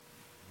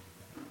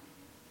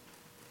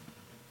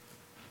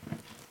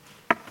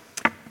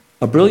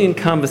A brilliant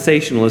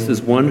conversationalist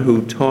is one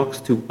who talks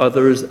to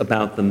others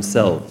about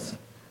themselves.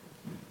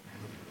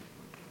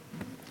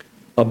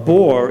 A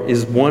bore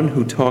is one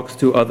who talks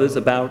to others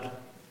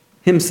about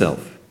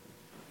himself.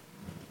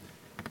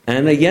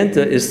 And a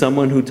yenta is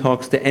someone who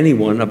talks to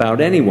anyone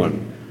about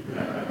anyone.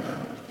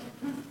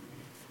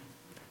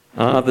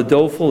 The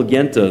doleful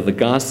yenta, the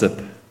gossip,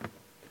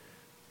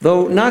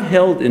 though not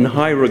held in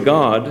high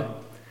regard,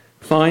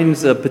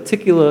 finds a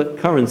particular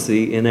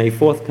currency in a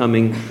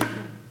forthcoming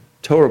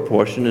Torah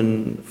portion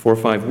in 4 or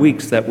 5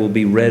 weeks that will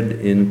be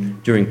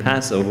read during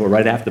Passover, or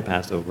right after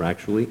Passover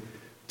actually,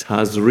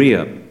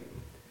 Tazria.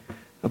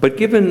 But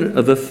given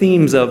the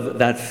themes of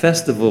that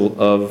festival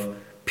of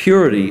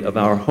purity of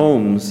our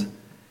homes,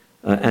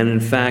 and in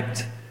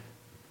fact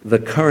the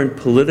current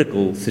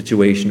political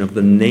situation of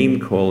the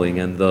name-calling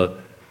and the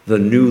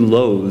new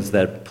lows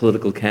that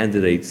political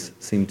candidates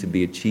seem to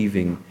be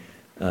achieving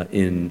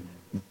in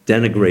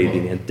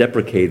denigrating and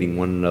deprecating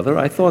one another,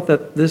 I thought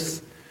that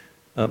this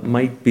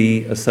might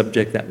be a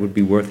subject that would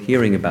be worth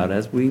hearing about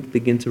as we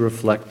begin to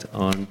reflect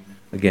on,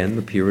 again,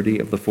 the purity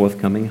of the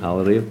forthcoming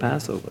holiday of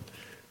Passover.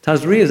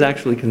 Tazria is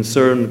actually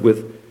concerned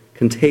with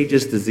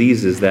contagious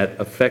diseases that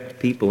affect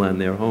people and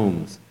their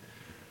homes.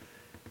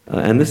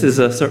 And this is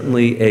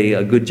certainly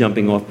a good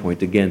jumping-off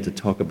point, again, to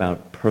talk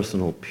about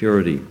personal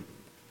purity.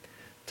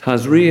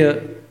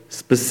 Tazria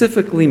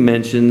specifically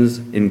mentions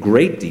in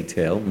great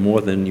detail, more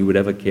than you would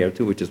ever care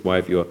to, which is why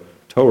if your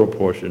Torah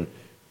portion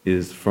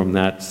is from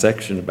that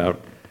section about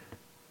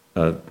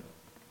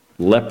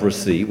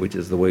leprosy, which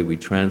is the way we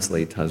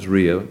translate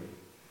Tazria,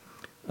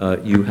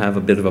 you have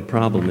a bit of a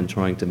problem in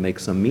trying to make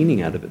some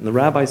meaning out of it. And the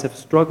rabbis have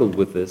struggled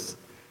with this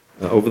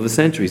over the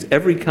centuries.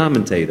 Every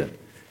commentator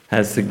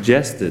has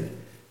suggested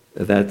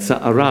that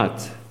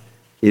Sa'arat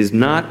is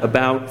not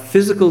about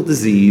physical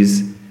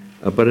disease,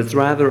 but it's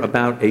rather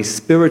about a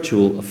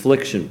spiritual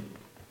affliction,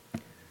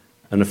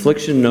 an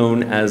affliction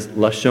known as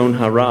Lashon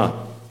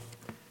Hara.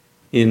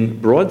 In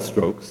broad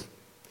strokes,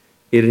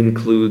 it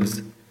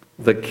includes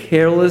the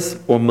careless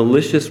or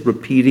malicious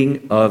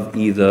repeating of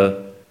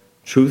either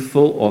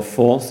truthful or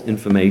false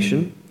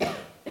information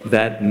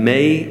that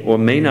may or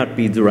may not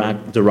be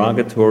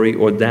derogatory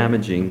or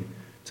damaging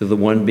to the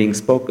one being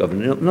spoke of.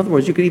 In other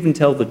words, you could even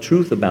tell the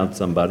truth about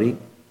somebody,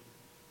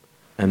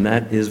 and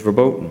that is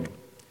verboten.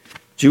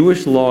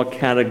 Jewish law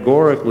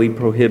categorically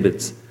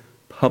prohibits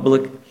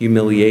public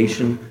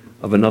humiliation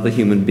of another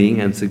human being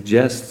and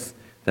suggests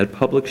that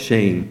public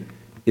shame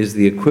is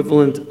the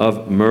equivalent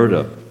of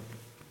murder.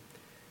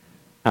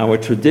 Our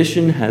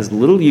tradition has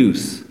little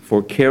use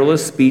for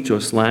careless speech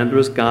or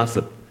slanderous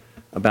gossip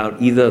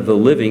about either the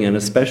living and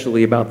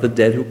especially about the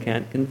dead who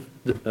can't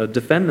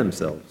defend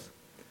themselves.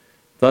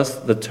 Thus,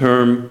 the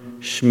term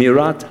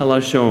Shmirat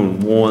Halashon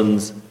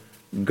warns,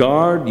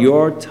 guard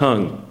your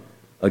tongue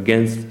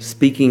against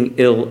speaking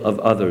ill of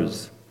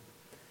others.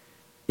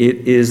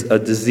 It is a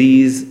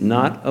disease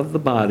not of the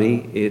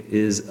body, it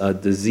is a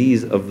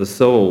disease of the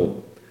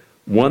soul,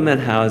 one that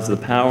has the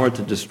power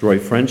to destroy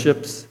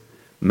friendships,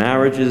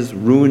 marriages,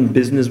 ruin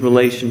business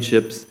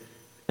relationships,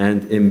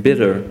 and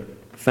embitter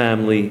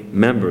family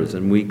members.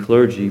 And we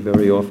clergy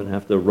very often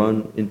have to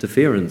run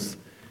interference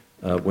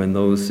when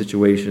those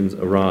situations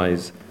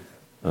arise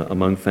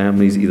among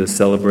families either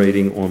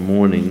celebrating or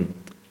mourning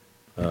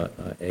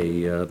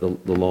the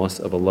loss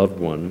of a loved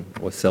one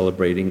or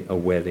celebrating a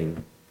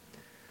wedding.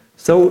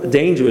 So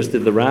dangerous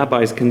did the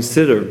rabbis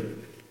consider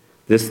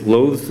this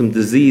loathsome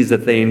disease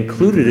that they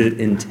included it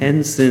in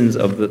 10 sins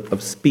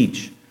of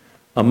speech,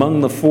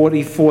 among the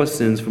 44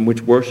 sins from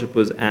which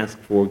worshipers ask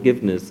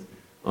forgiveness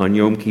on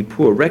Yom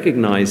Kippur,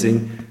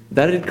 recognizing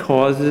that it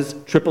causes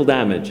triple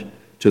damage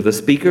to the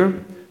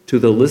speaker, to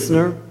the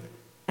listener,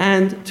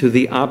 and to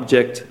the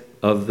object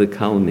of the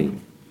calumny.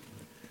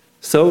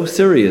 So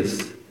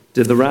serious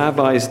did the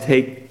rabbis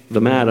take the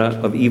matter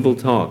of evil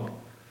talk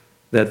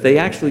that they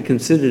actually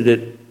considered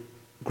it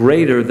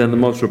greater than the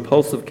most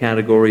repulsive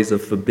categories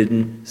of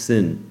forbidden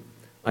sin: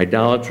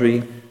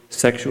 idolatry,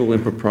 sexual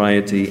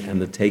impropriety,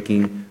 and the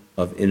taking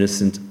of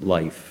innocent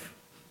life.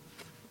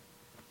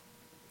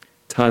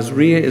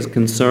 Tazria is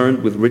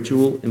concerned with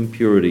ritual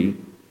impurity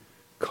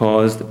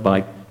caused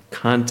by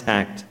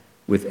contact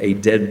with a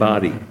dead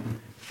body,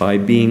 by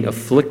being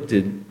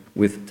afflicted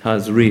with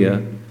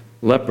Tazria,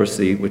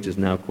 leprosy, which is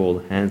now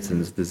called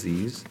Hansen's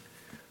disease.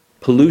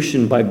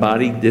 Pollution by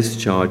body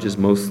discharges,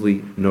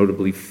 mostly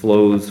notably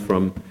flows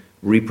from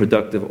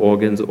reproductive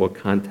organs or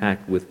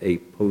contact with a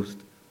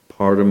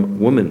postpartum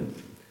woman.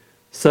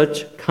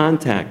 Such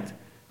contact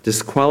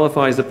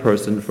disqualifies a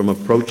person from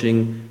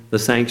approaching the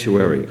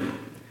sanctuary.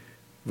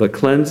 The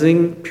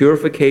cleansing,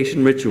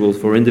 purification rituals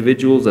for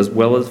individuals as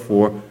well as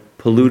for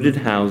polluted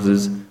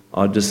houses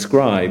are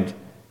described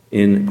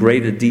in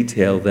greater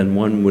detail than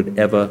one would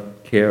ever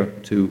care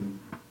to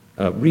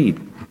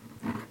read.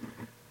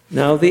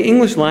 Now, the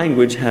English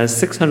language has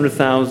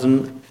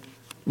 600,000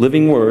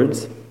 living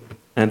words,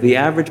 and the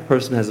average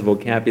person has a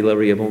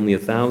vocabulary of only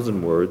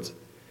 1,000 words,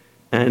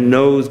 and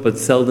knows but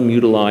seldom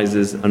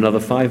utilizes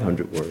another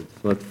 500 words.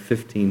 So that's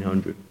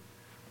 1,500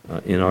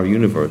 in our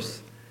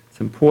universe. It's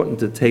important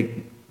to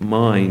take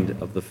mind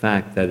of the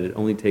fact that it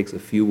only takes a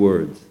few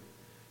words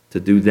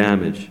to do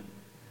damage,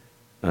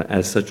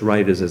 as such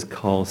writers as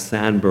Carl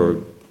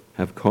Sandburg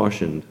have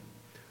cautioned.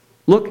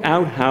 Look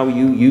out how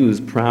you use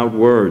proud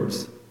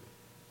words.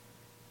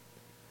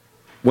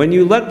 When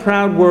you let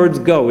proud words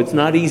go, it's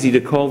not easy to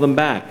call them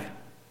back.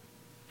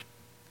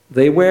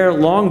 They wear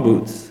long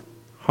boots,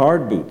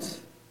 hard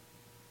boots.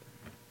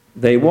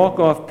 They walk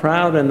off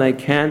proud and they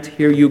can't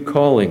hear you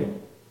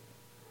calling.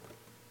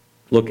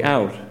 Look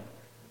out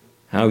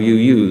how you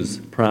use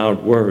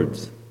proud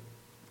words.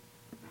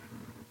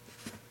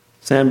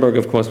 Sandburg,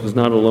 of course, was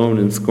not alone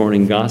in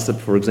scorning gossip.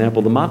 For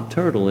example, the Mock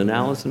Turtle in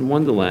Alice in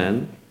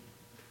Wonderland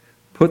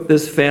put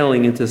this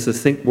failing into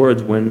succinct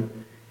words when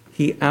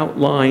he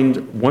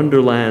outlined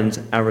Wonderland's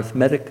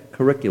arithmetic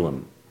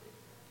curriculum: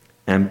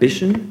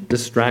 ambition,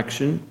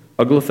 distraction,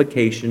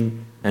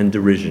 uglification, and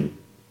derision.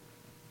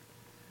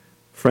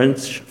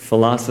 French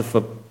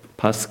philosopher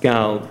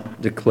Pascal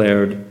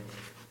declared,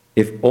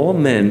 "If all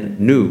men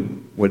knew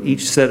what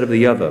each said of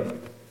the other,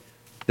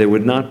 there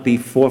would not be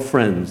 4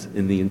 friends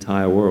in the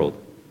entire world."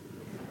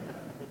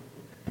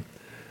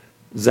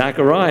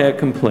 Zechariah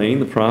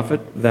complained, the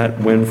prophet,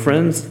 that when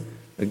friends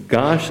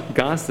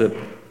gossip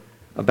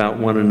about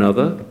one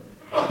another,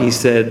 he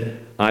said,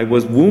 "I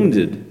was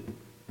wounded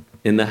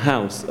in the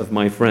house of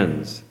my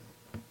friends."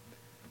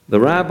 The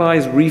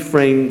rabbis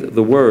reframed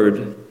the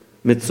word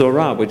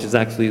mitzorah, which is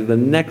actually the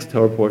next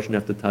Torah portion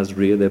after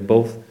Tazria. They're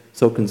both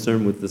so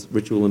concerned with this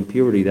ritual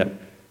impurity that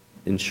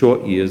in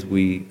short years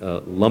we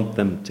lump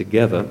them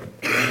together.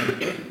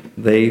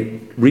 They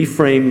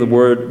reframe the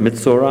word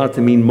mitzorah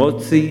to mean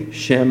motzi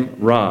shem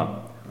ra,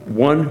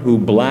 one who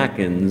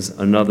blackens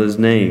another's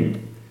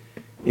name.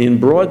 In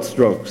broad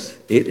strokes,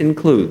 it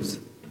includes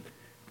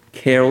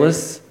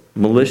careless,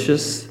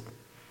 malicious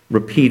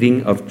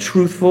repeating of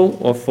truthful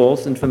or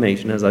false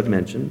information, as I've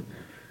mentioned,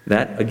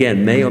 that,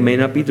 again, may or may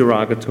not be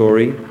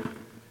derogatory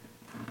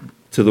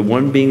to the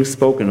one being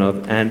spoken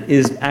of, and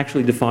is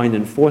actually defined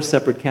in 4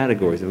 separate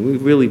categories. And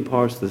we've really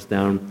parsed this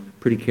down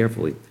pretty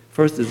carefully.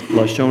 First is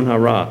lashon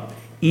hara,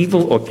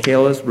 evil or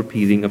careless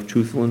repeating of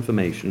truthful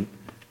information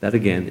that,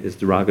 again, is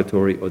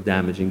derogatory or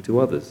damaging to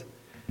others.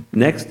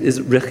 Next is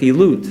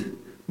rechilut,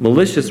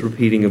 malicious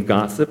repeating of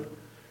gossip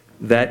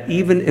that,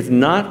 even if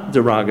not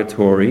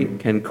derogatory,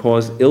 can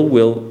cause ill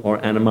will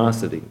or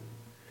animosity.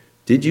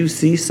 Did you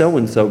see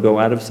so-and-so go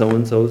out of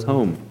so-and-so's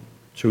home?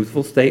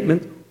 Truthful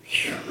statement?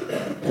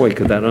 Boy,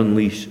 could that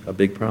unleash a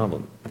big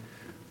problem.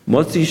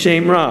 Motzi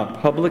shem ra,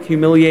 public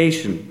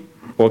humiliation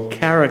or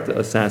character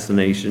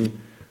assassination,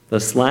 the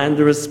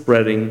slanderous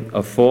spreading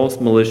of false,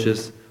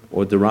 malicious,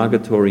 or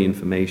derogatory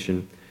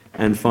information.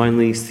 And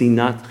finally,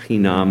 sinat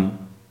chinam,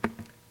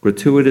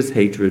 gratuitous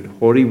hatred,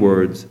 haughty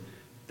words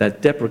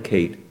that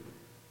deprecate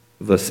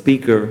the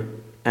speaker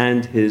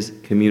and his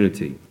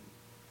community.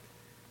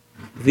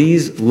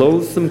 These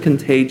loathsome,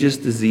 contagious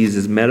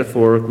diseases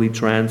metaphorically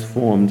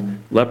transformed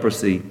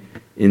leprosy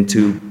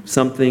into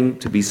something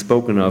to be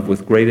spoken of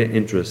with greater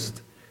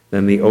interest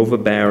than the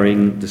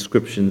overbearing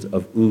descriptions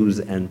of ooze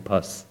and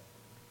pus.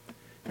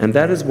 And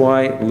that is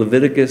why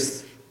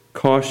Leviticus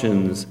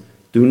cautions,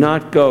 do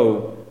not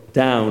go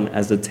down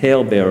as a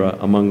talebearer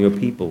among your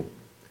people.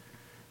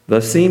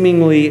 The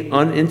seemingly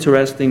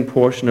uninteresting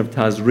portion of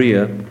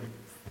Tazria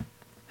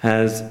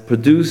has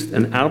produced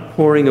an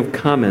outpouring of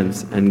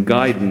comments and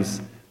guidance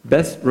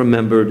best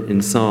remembered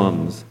in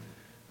Psalms,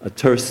 a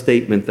terse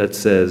statement that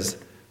says,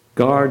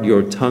 guard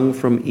your tongue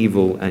from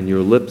evil and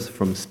your lips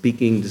from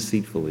speaking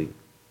deceitfully.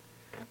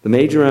 The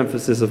major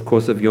emphasis, of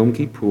course, of Yom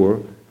Kippur,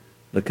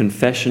 the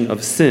confession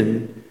of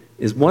sin,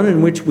 is one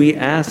in which we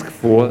ask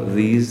for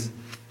these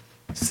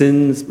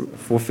sins,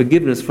 for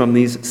forgiveness from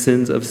these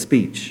sins of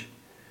speech.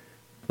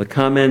 The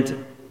comment,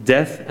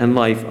 death and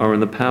life are in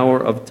the power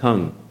of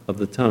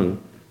the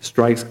tongue,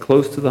 strikes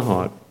close to the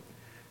heart,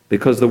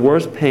 because the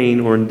worst pain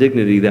or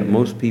indignity that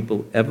most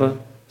people ever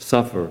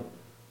suffer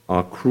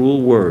are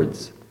cruel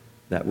words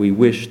that we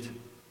wished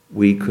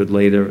we could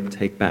later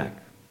take back.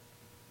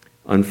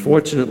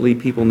 Unfortunately,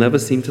 people never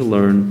seem to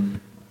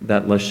learn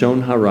that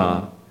lashon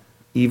hara,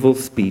 evil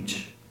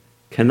speech,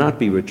 cannot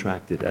be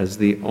retracted, as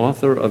the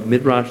author of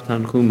Midrash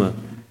Tanchuma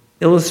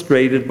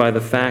illustrated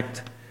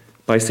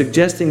by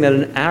suggesting that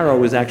an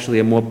arrow is actually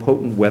a more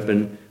potent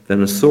weapon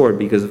than a sword,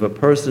 because if a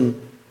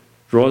person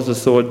draws a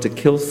sword to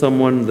kill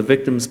someone, the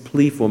victim's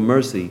plea for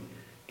mercy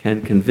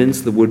can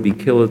convince the would-be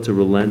killer to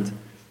relent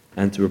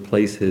and to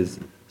replace his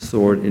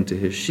sword into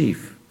his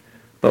sheath.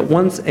 But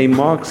once a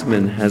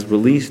marksman has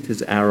released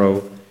his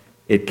arrow,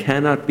 it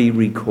cannot be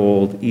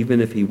recalled even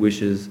if he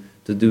wishes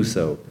to do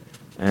so.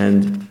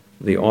 And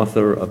the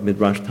author of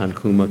Midrash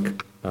Tanchuma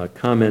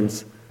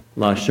comments,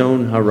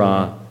 lashon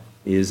hara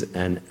is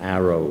an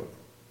arrow.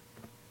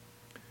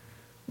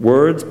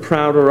 Words,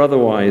 proud or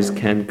otherwise,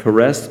 can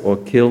caress or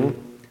kill,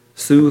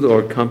 soothe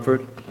or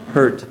comfort,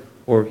 hurt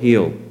or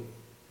heal.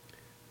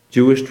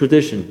 Jewish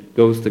tradition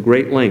goes to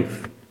great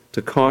length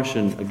to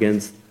caution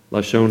against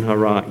lashon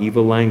hara,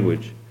 evil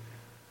language,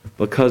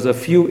 because a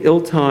few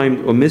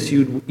ill-timed or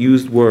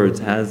misused words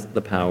has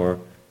the power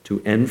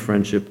to end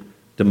friendship,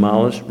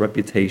 demolish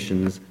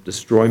reputations,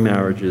 destroy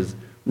marriages,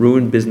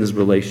 ruin business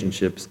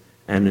relationships,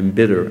 and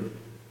embitter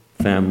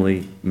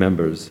family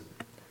members.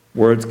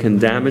 Words can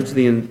damage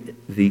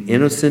the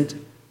innocent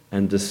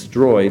and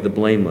destroy the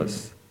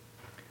blameless.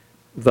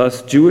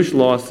 Thus, Jewish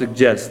law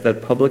suggests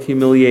that public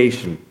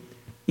humiliation,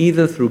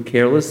 either through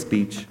careless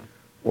speech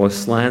or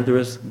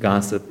slanderous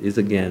gossip, is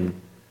again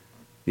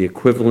the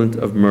equivalent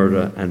of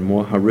murder and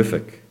more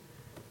horrific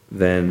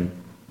than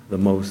the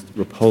most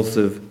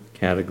repulsive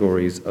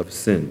categories of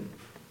sin.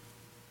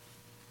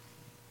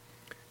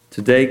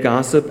 Today,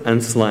 gossip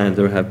and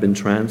slander have been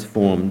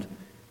transformed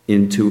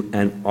into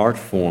an art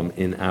form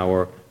in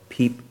our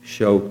peep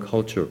show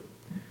culture,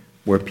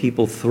 where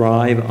people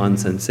thrive on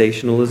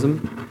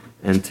sensationalism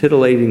and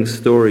titillating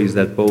stories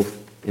that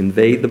both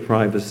invade the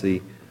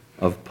privacy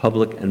of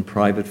public and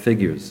private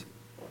figures.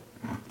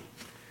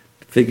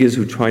 Figures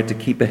who try to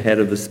keep ahead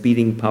of the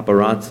speeding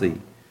paparazzi,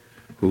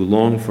 who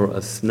long for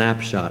a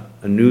snapshot,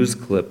 a news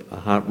clip, a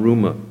hot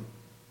rumor,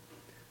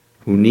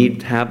 who need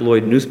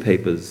tabloid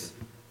newspapers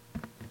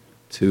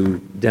to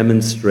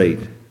demonstrate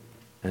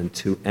and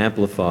to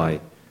amplify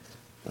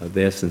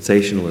their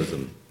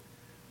sensationalism.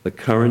 The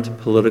current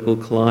political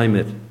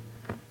climate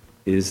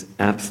is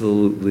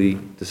absolutely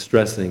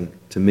distressing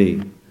to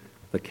me.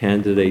 The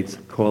candidates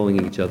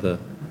calling each other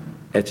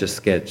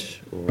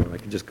Etch-a-Sketch, or I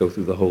could just go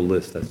through the whole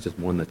list. That's just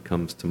one that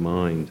comes to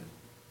mind.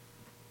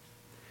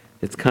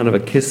 It's kind of a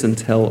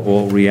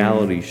kiss-and-tell-all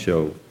reality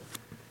show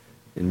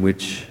in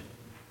which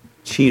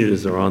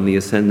cheaters are on the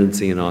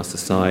ascendancy in our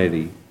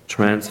society,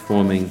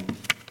 transforming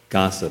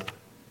gossip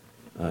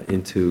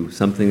into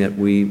something that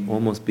we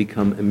almost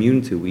become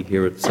immune to. We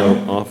hear it so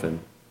often.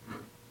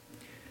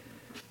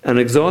 An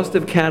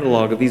exhaustive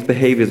catalog of these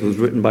behaviors was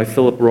written by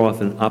Philip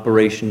Roth in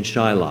Operation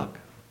Shylock.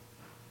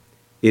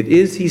 It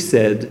is, he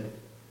said,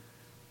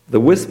 the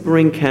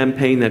whispering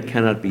campaign that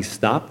cannot be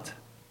stopped,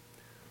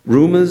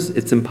 rumors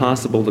it's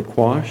impossible to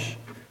quash,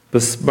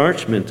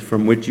 besmirchment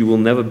from which you will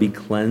never be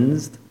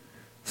cleansed,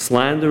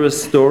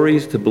 slanderous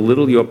stories to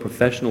belittle your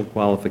professional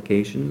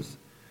qualifications,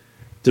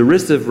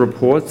 derisive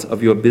reports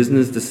of your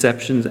business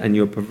deceptions and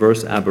your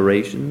perverse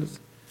aberrations,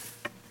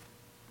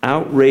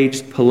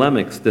 outraged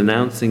polemics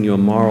denouncing your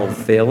moral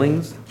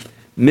failings,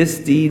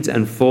 misdeeds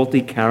and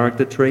faulty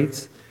character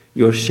traits,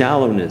 your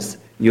shallowness,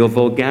 your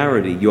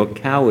vulgarity, your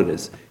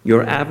cowardice,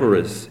 your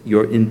avarice,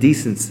 your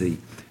indecency,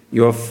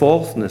 your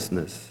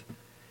falseness,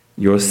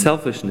 your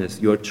selfishness,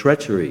 your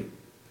treachery,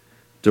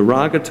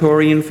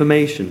 derogatory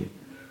information,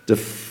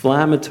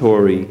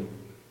 defamatory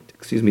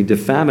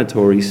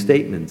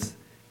statements,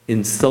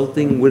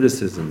 insulting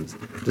witticisms,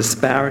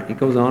 it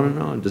goes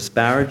on,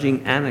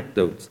 disparaging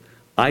anecdotes,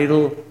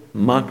 idle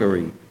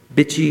mockery,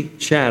 bitchy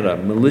chatter,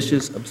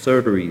 malicious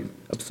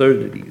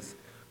absurdities,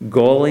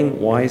 galling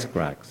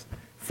wisecracks,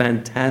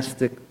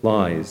 fantastic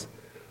lies.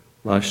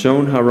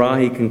 Lashon hara,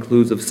 he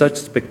concludes, of such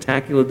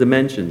spectacular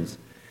dimensions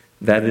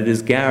that it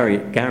is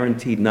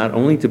guaranteed not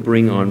only to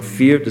bring on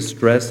fear,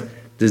 distress,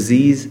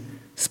 disease,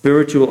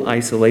 spiritual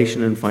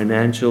isolation, and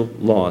financial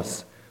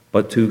loss,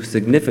 but to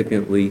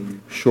significantly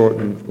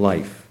shorten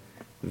life.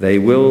 They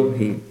will,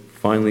 he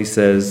finally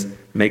says,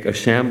 make a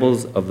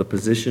shambles of the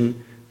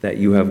position that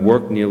you have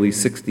worked nearly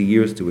 60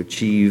 years to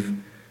achieve.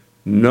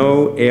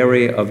 No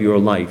area of your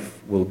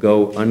life will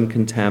go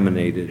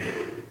uncontaminated.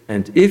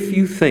 And if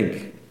you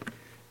think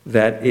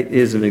that it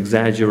is an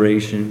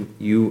exaggeration,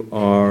 you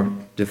are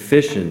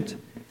deficient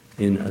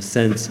in a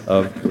sense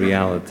of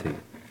reality.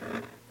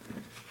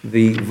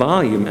 The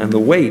volume and the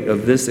weight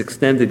of this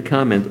extended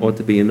comment ought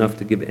to be enough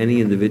to give any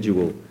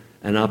individual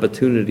an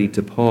opportunity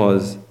to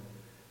pause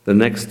the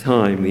next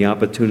time the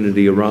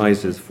opportunity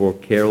arises for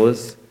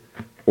careless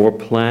or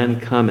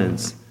planned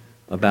comments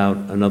about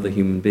another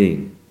human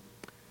being.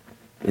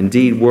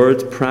 Indeed,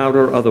 words, proud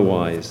or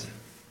otherwise,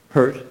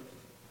 hurt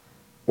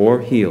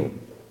or heal.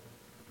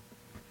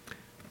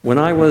 When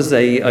I was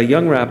a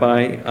young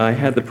rabbi, I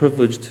had the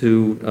privilege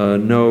to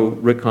know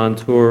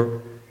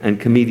raconteur and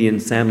comedian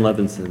Sam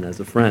Levinson as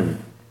a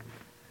friend.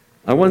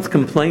 I once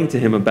complained to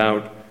him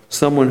about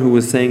someone who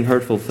was saying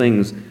hurtful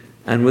things,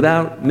 and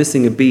without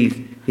missing a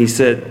beat, he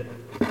said,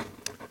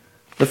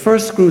 "The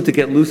first screw to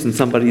get loose in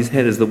somebody's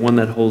head is the one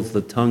that holds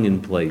the tongue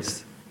in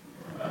place."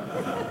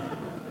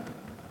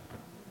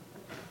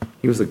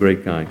 He was a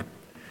great guy.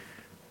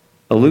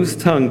 A loose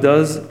tongue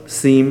does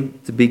seem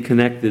to be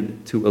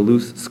connected to a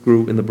loose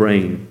screw in the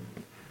brain,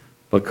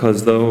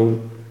 because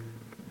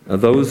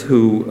those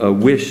who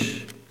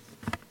wish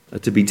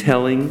to be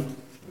telling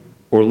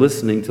or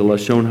listening to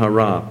Lashon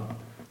Hara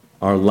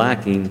are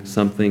lacking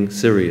something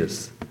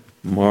serious: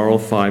 moral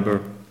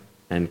fiber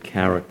and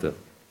character.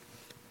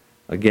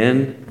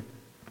 Again,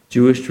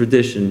 Jewish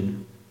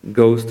tradition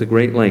goes to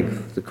great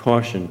length to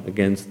caution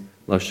against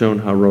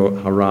Lashon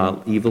Hara,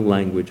 evil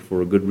language,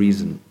 for a good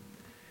reason.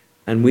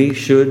 And we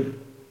should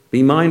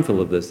be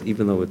mindful of this,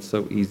 even though it's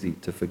so easy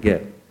to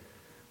forget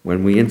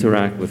when we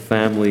interact with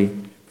family,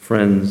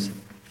 friends,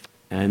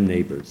 and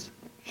neighbors.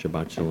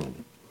 Shabbat Shalom.